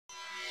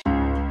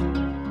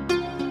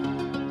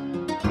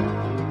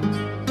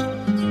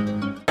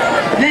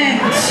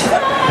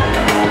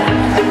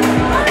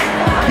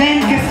Then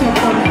guest of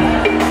honor.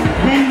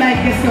 Then my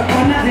guest of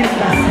honor, then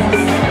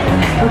pastors.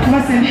 It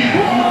wasn't.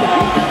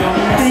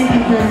 Thank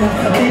you very much.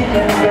 Thank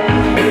you.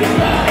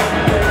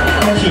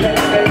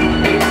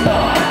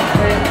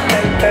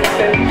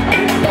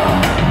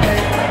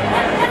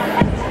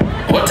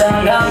 What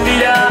I'm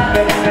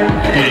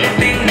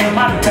anything no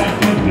matter.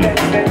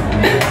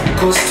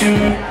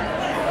 Costume.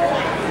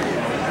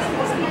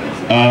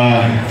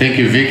 Thank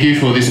you, Vicky,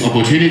 for this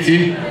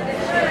opportunity.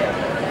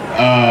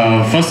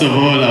 First of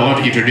all, I want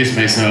to introduce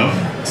myself.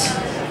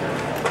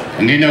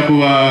 Ngenda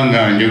kuba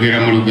nga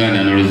njogera mu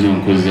Luganda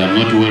n'Oluzungu because I'm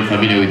not well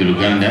familiar with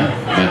Luganda,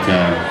 but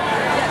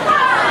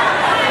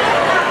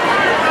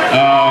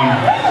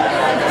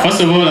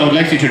first of all, I would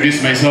like to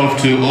introduce myself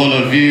to all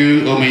of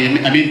you,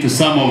 I mean to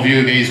some of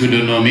you guys who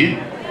don't know me.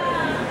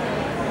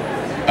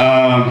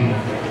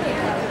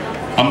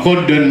 I'm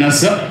called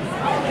Nassa,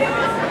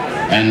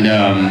 and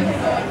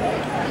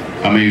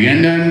I'm a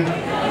Ugandan,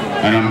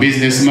 and I'm a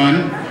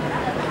businessman.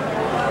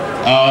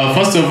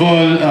 First of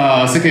all,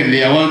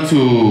 secondly, I want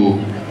to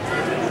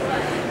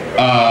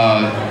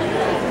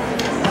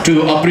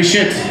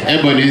appreciate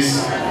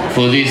Ebony's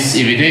for this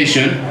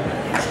invitation,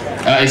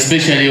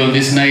 especially on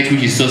this night,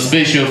 which is so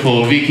special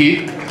for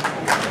Vicky.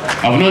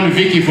 I've known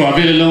Vicky for a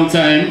very long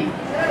time,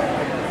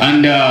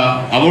 and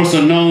I've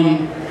also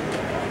known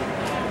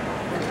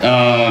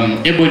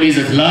Ebony's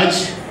at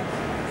large,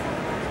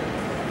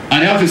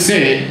 and I have to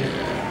say,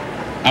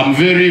 I'm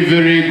very,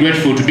 very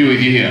grateful to be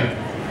with you here.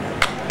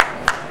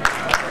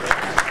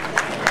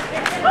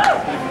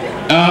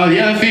 The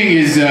other thing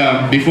is,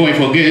 before I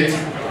forget,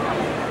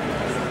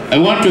 I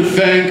want to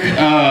thank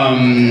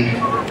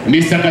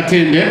Mr.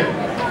 Katende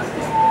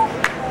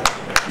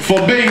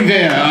for being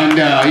there and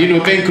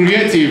being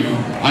creative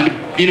and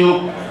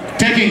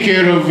taking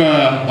care of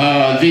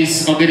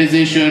this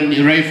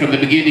organization right from the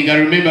beginning. I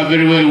remember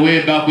very well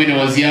way back when I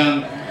was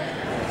young.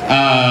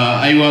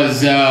 I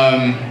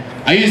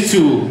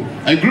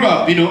grew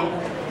up,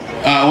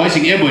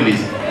 watching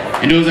Ebony's.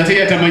 And it was a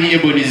time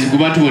Ebony's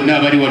Gubantu and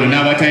Nabadi were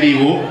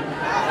Nabatariwo.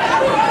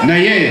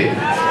 Naye,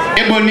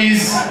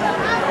 Ebony's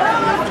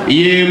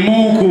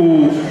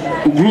Yemuku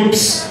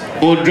groups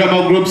or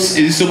drama groups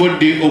is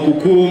somebody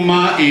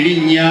okukuma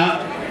elinya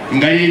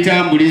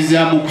ngalita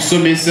mbuliza mu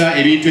kusomesa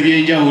ebintu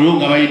ebyenjawulo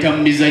nga bayita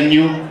mu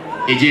mizannyo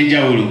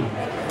egy'enjawulo.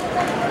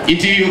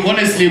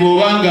 Honestly,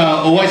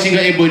 bw'obanga watching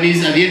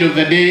Ebony's at the end of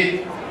the day,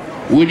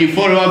 when you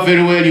follow up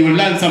very well, you will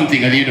learn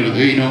something at the end of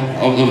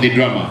the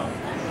drama.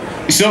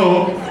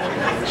 So,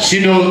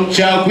 kino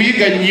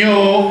kyakuyiga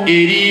nnyo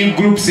eri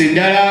groups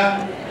endala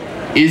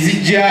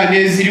ezijja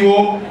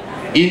n'eziriwo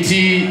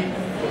nti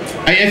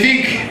I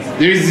think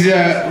there is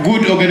a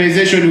good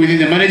organization within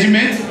the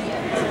management.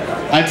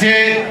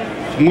 Ate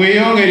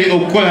mweyongere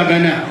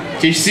okukolagana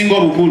kyekisinga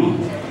obukulu.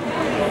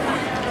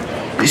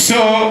 So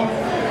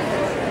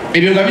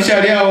ebyo nga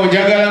bikyali awo,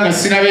 njagala nga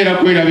sinabeera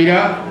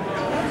kwerabira,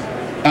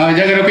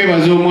 njagala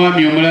kwebaza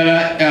omwami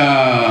omulala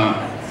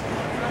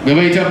gwe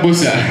bayita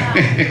Bossa.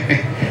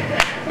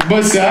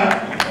 Bossa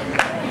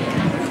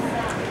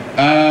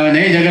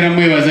naye njagala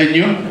mwebaza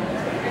nnyo.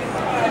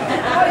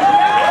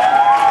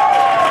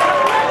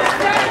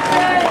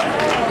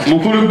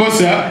 Mukulu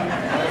Bossa,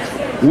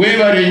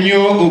 weebale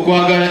nnyo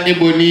okwagala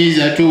Ebony's,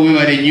 ate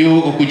weebale nnyo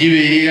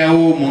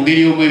okugibeererawo mu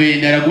ngeri omwe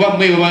b'endala, kuba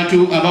mmwe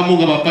abantu abamu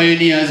nga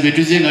ba-pioneers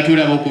betuze nga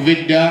tulaba okuva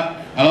edda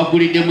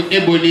abakulidde mu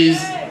Ebony's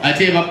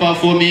ate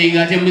ba-performing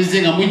ate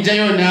muzze nga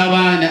mujjayo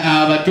n'abaana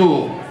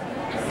abato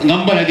nga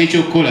mubalaga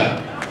ekyokukola.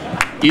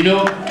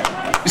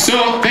 So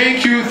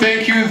thank you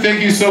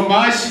so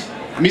much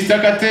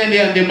Mr. Katende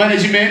and the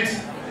management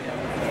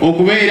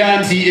okubeera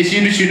nti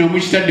ekintu kino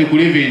mukitadde ku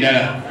level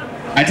endala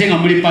ate nga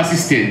muli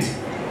persistent.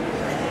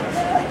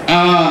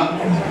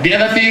 The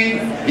other thing,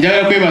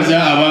 njagala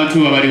kwebaza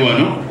abantu abali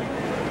wano.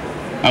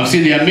 I've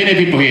seen there are many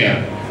people here.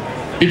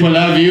 People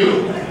love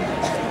you.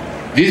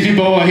 These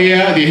people who are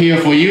here, they're here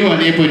for you,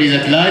 and everybody is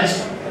at large.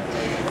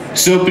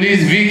 So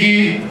please,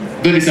 Vicky,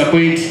 don't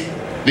disappoint.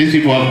 These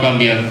people have come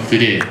here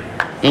today.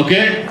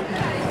 Okay?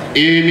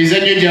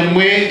 Emizannyo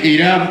gyammwe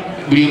era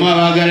buli omu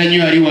abaagala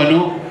nnyo ali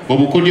wano,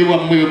 obukodyo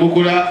bwammwe bwe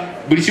mukola,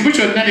 buli kimu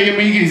kyonna ne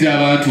muyigiriza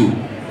abantu.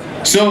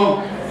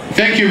 So,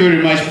 thank you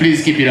very much.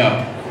 Please keep it up.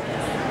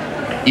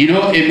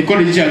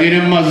 Emikono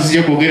gikyagenda mu maaso,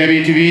 sijja kwogera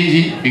bintu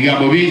bingi,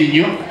 bigambo bingi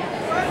nnyo,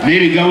 naye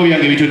ebigambo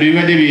byange bitono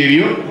bibadde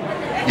byebyo.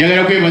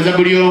 Njagala kwebaza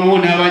buli omu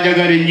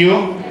n'abanjagala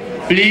ennyo.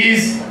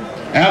 Please,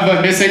 I have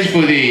a message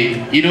for the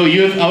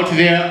youth out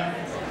there.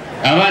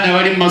 Abaana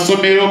bali mu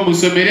masomero,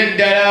 musomere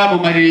ddala,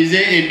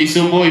 mumalirize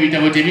emisomo,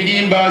 ebitabo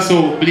tebirimba.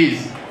 So please,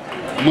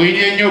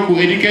 muyinire nnyo ku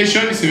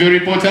education, it's very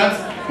important,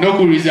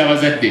 n'okuwuliriza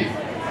abazadde.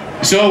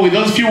 So with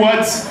those few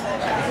words,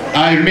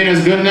 I remain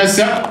as Don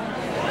Nassa.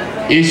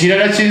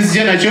 Ekirala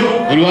kyenzija nakyo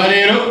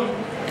olwaleero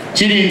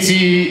kiri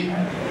nti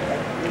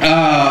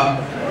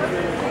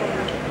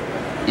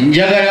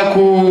njagala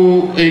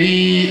ku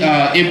eri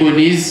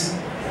Ebony's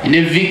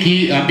ne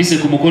Vicky ambise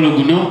ku mukolo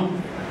guno,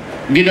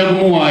 ngenda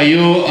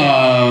kumuwaayo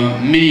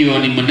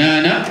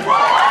 $8,000,000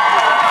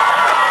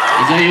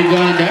 eza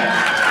Uganda.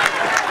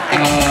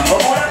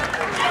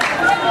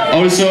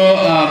 Also,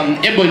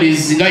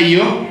 Ebony's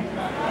Gaio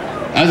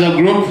as a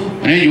group,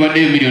 and then you want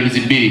millions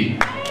in Billy.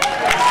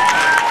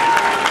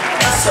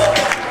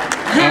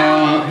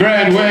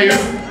 Brian, where are you?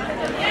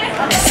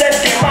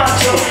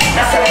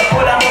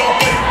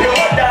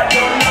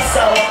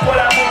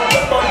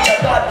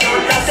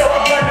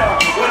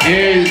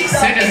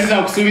 Sentences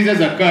are kusubiza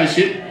za cash.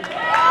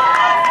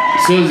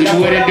 So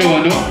zimuwerede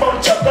wano.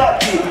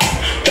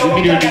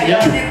 Million ya.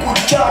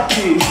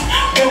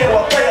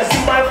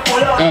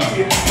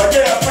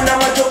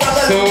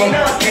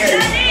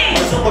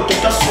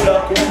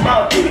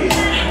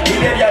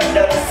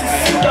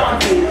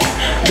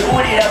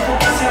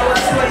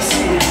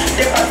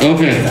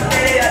 Okay.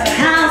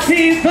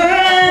 Happy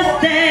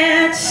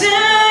birthday to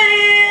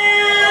you.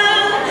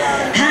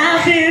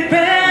 Happy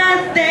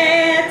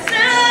birthday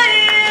to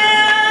you.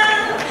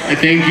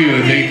 Thank you,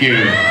 thank you,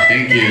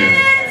 thank you,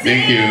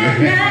 thank you.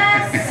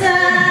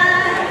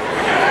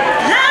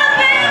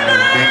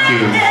 Thank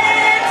you.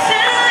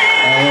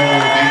 Oh,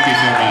 thank you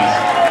so much.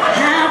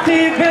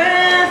 Happy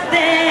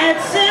birthday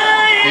to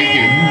you. Thank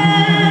you.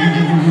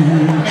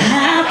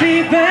 Happy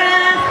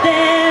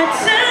birthday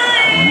to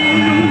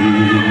you.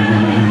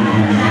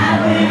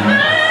 Happy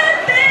birthday,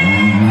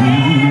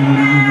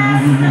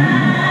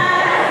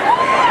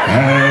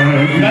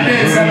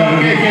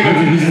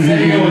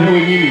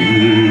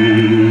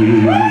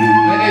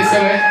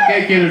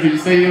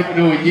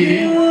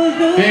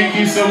 Thank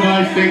you so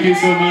much, thank you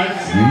so much.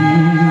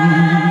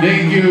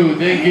 Thank you,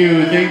 thank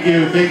you, thank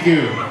you, thank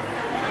you.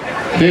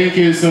 Thank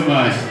you so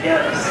much.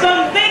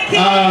 From Vick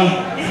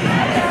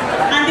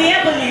and the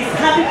Ebony's,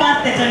 happy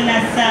birthday to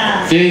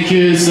Nassa. Thank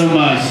you so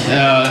much.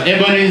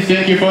 Ebony,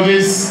 thank you for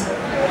this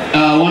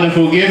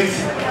wonderful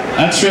gift.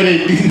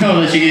 Actually, I didn't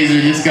know that you guys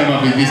would just come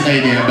up with this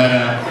idea, but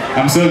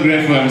I'm so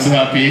grateful, I'm so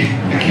happy.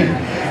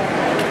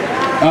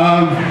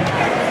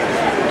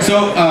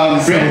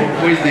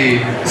 Brett, where's the...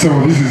 So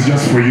this is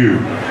just for you.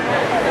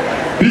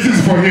 This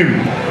is for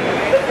him.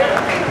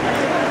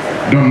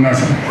 Don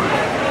Nassa.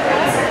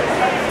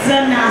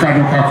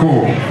 Kano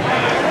kako.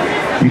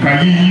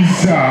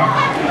 Nkayiza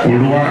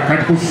olwa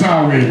katiko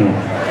saweno.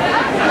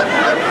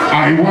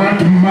 I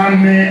want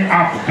money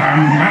after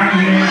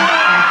money.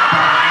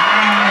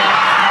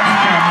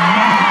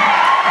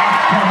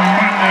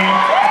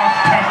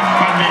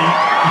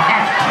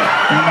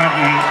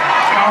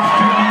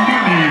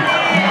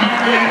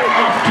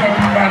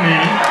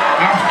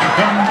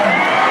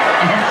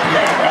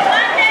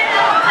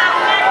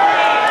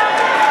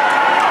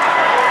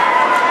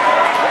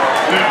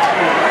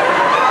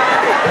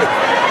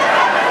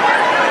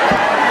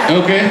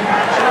 Okay.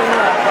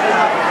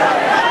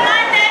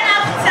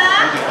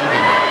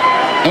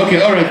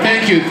 Okay, all right.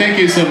 Thank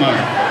you so much.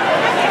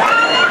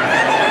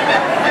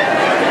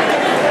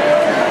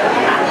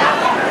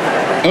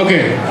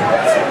 Okay.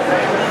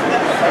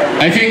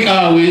 I think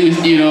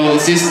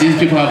since these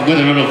people have got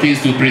a lot of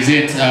things to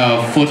present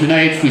for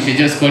tonight, we should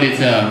just call it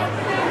a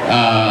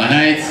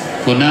night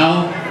for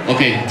now.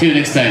 Okay, till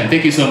next time.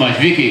 Thank you so much,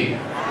 Vicky.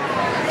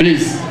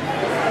 Please.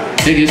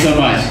 Thank you so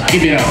much.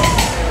 Keep it up.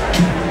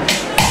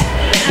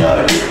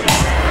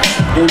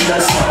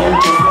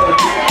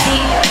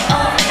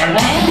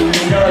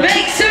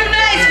 Make some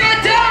noise for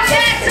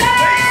Nassa!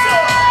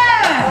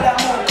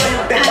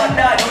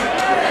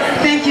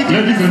 Thank you,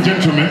 ladies and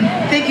gentlemen.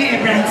 Thank you,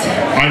 Abraham.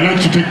 I'd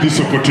like to take this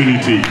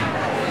opportunity,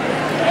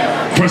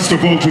 first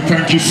of all, to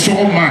thank you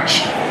so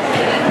much.